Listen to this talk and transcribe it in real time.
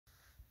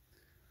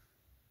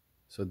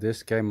So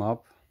this came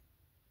up.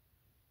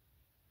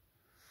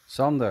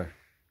 Sander,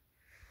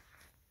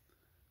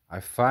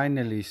 I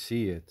finally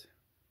see it.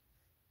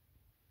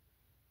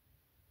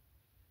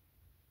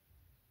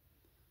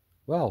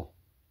 Well,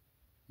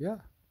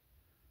 yeah.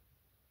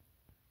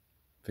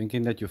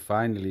 Thinking that you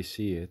finally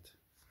see it,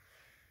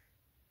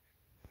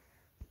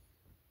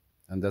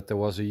 and that there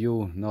was a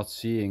you not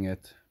seeing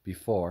it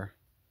before,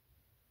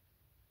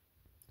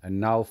 and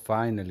now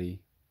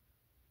finally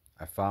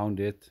I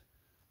found it.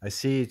 I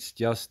see it's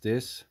just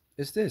this,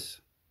 is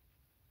this.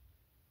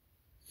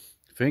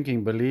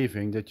 Thinking,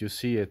 believing that you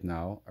see it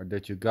now, or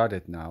that you got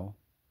it now,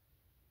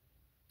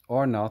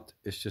 or not,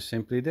 is just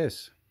simply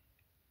this.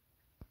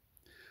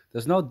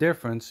 There's no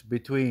difference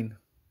between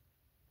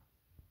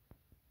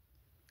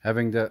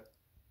having the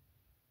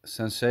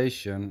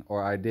sensation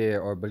or idea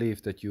or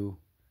belief that you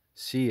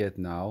see it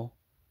now,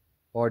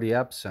 or the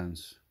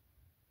absence.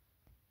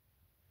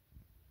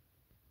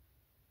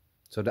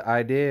 So the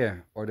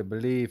idea or the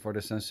belief or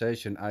the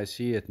sensation I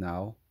see it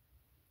now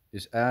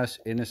is as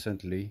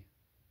innocently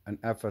and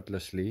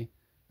effortlessly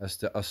as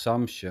the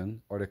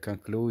assumption or the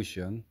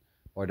conclusion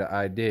or the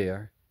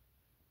idea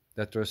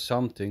that there is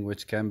something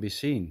which can be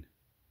seen,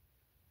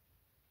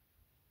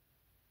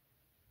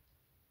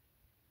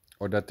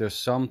 or that there's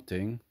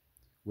something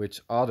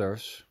which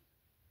others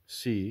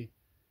see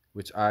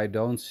which I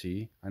don't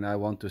see and I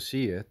want to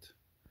see it,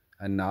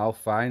 and now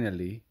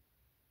finally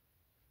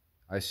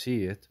I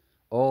see it.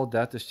 All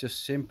that is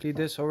just simply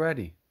this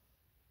already.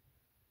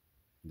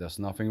 There's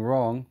nothing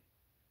wrong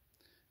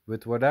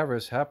with whatever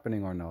is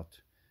happening or not.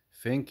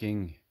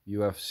 Thinking you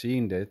have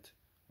seen it,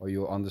 or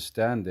you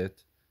understand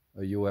it,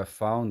 or you have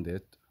found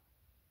it,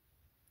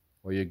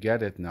 or you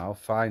get it now,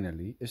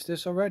 finally, is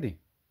this already.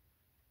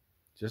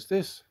 Just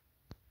this.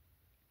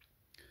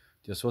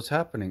 Just what's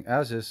happening,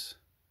 as is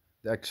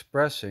the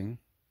expressing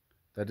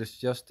that is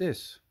just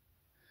this.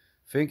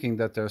 Thinking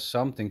that there's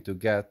something to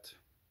get,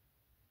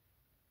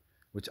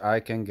 which I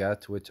can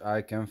get, which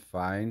I can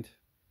find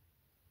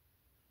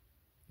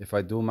if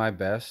I do my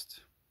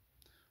best,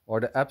 or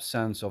the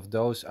absence of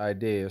those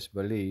ideas,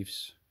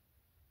 beliefs,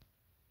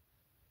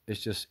 is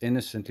just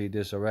innocently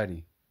this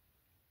already.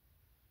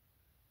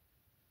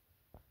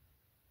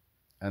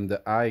 And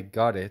the I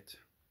got it,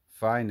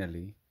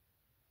 finally,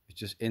 is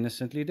just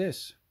innocently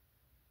this.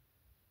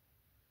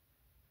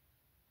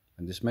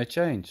 And this may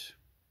change.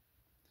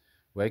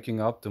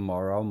 Waking up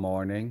tomorrow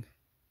morning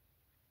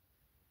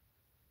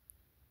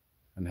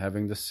and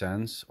having the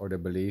sense or the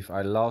belief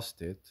I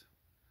lost it.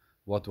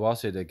 What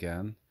was it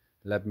again?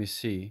 Let me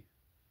see.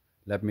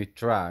 Let me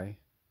try.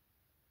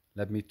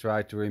 Let me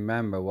try to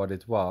remember what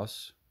it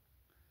was.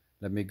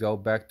 Let me go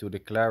back to the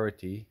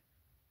clarity,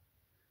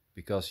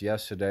 because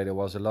yesterday there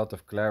was a lot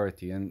of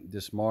clarity, and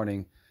this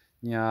morning,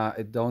 yeah,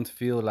 it don't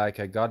feel like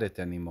I got it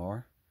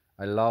anymore.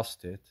 I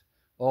lost it.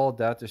 All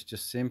that is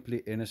just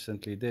simply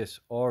innocently this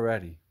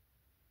already.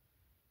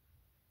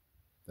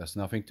 There's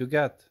nothing to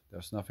get.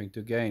 There's nothing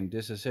to gain.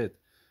 This is it.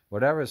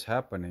 Whatever is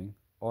happening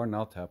or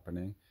not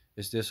happening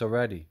is this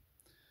already.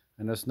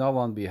 And there's no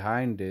one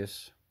behind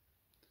this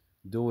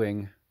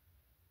doing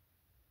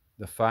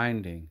the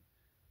finding,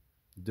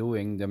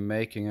 doing the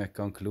making a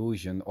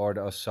conclusion or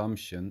the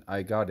assumption,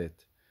 I got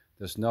it.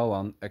 There's no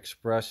one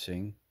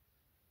expressing,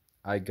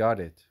 I got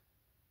it,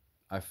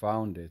 I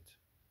found it,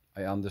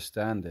 I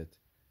understand it.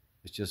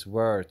 It's just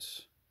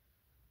words,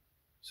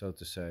 so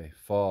to say,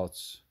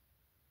 thoughts.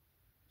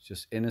 It's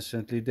just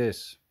innocently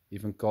this,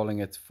 even calling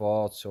it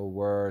thoughts or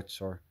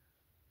words or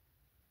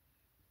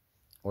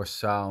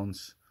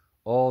sounds.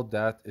 All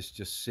that is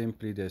just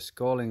simply this,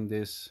 calling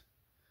this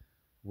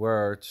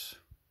words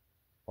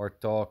or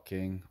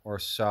talking or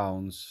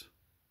sounds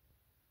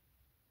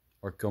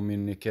or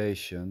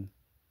communication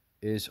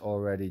is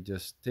already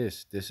just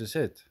this. This is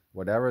it.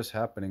 Whatever is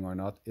happening or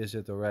not, is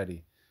it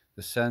already.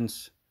 The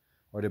sense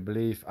or the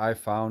belief, I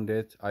found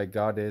it, I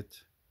got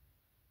it,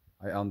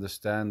 I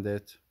understand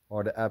it,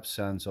 or the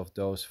absence of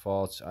those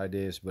thoughts,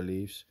 ideas,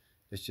 beliefs,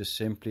 is just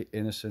simply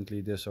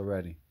innocently this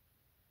already.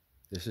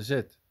 This is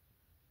it.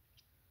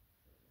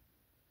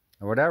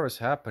 And whatever is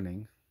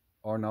happening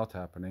or not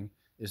happening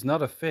is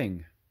not a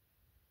thing.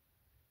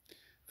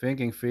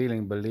 Thinking,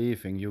 feeling,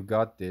 believing you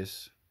got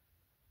this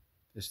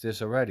is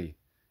this already.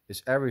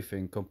 Is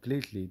everything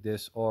completely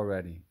this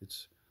already.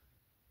 It's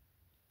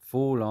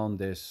full on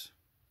this,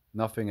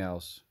 nothing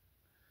else.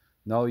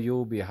 No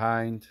you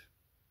behind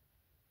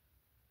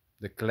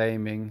the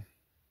claiming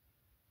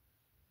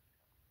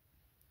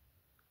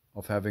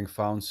of having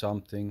found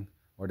something,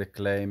 or the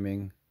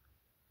claiming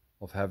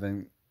of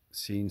having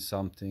seen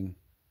something.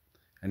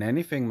 And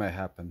anything may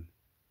happen.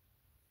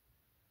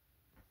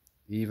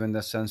 Even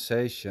the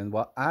sensation,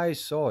 well, I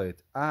saw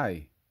it.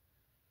 I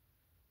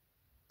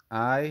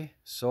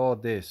saw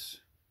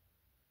this.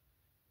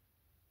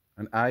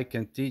 And I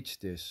can teach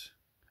this.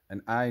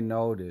 And I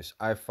know this.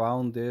 I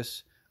found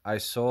this. I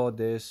saw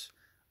this.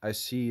 I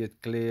see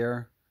it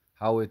clear,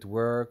 how it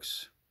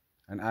works.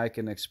 And I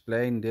can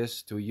explain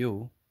this to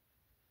you.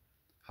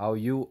 How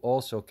you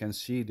also can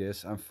see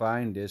this and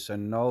find this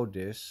and know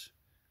this.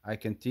 I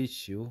can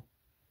teach you.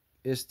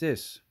 is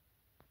this.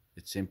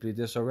 It's simply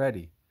this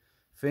already.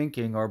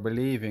 Thinking or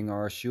believing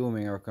or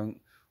assuming or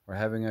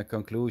having a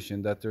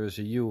conclusion that there is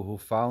a you who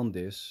found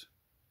this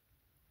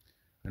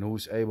and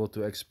who's able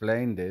to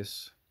explain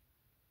this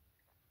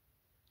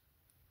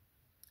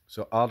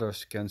so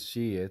others can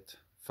see it,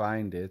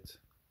 find it,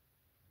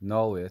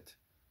 know it,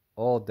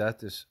 all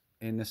that is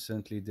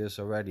innocently this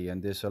already,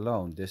 and this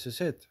alone. This is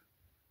it.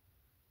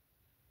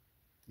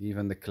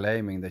 Even the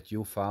claiming that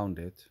you found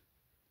it,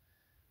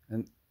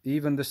 and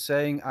even the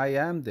saying, I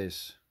am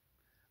this,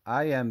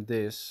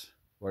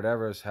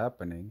 whatever is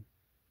happening,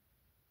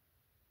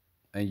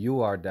 and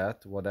you are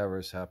that, whatever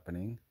is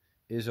happening,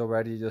 is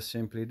already just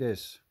simply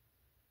this.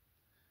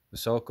 The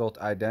so called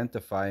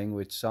identifying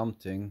with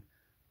something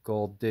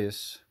called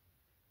this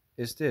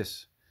is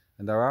this.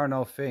 And there are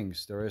no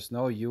things, there is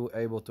no you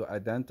able to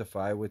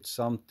identify with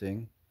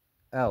something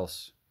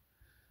else.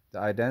 The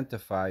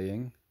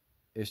identifying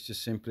is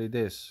just simply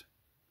this.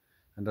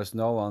 And there's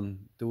no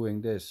one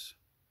doing this.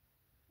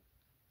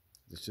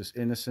 It's just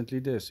innocently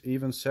this.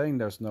 Even saying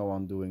there's no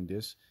one doing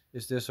this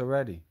is this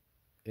already.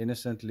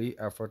 Innocently,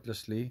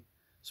 effortlessly,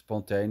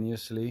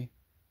 spontaneously.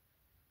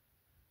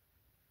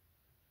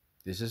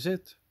 This is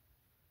it.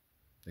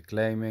 The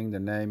claiming, the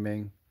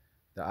naming,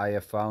 the I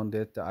have found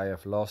it, the I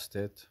have lost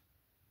it.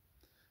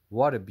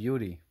 What a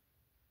beauty.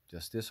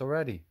 Just this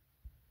already.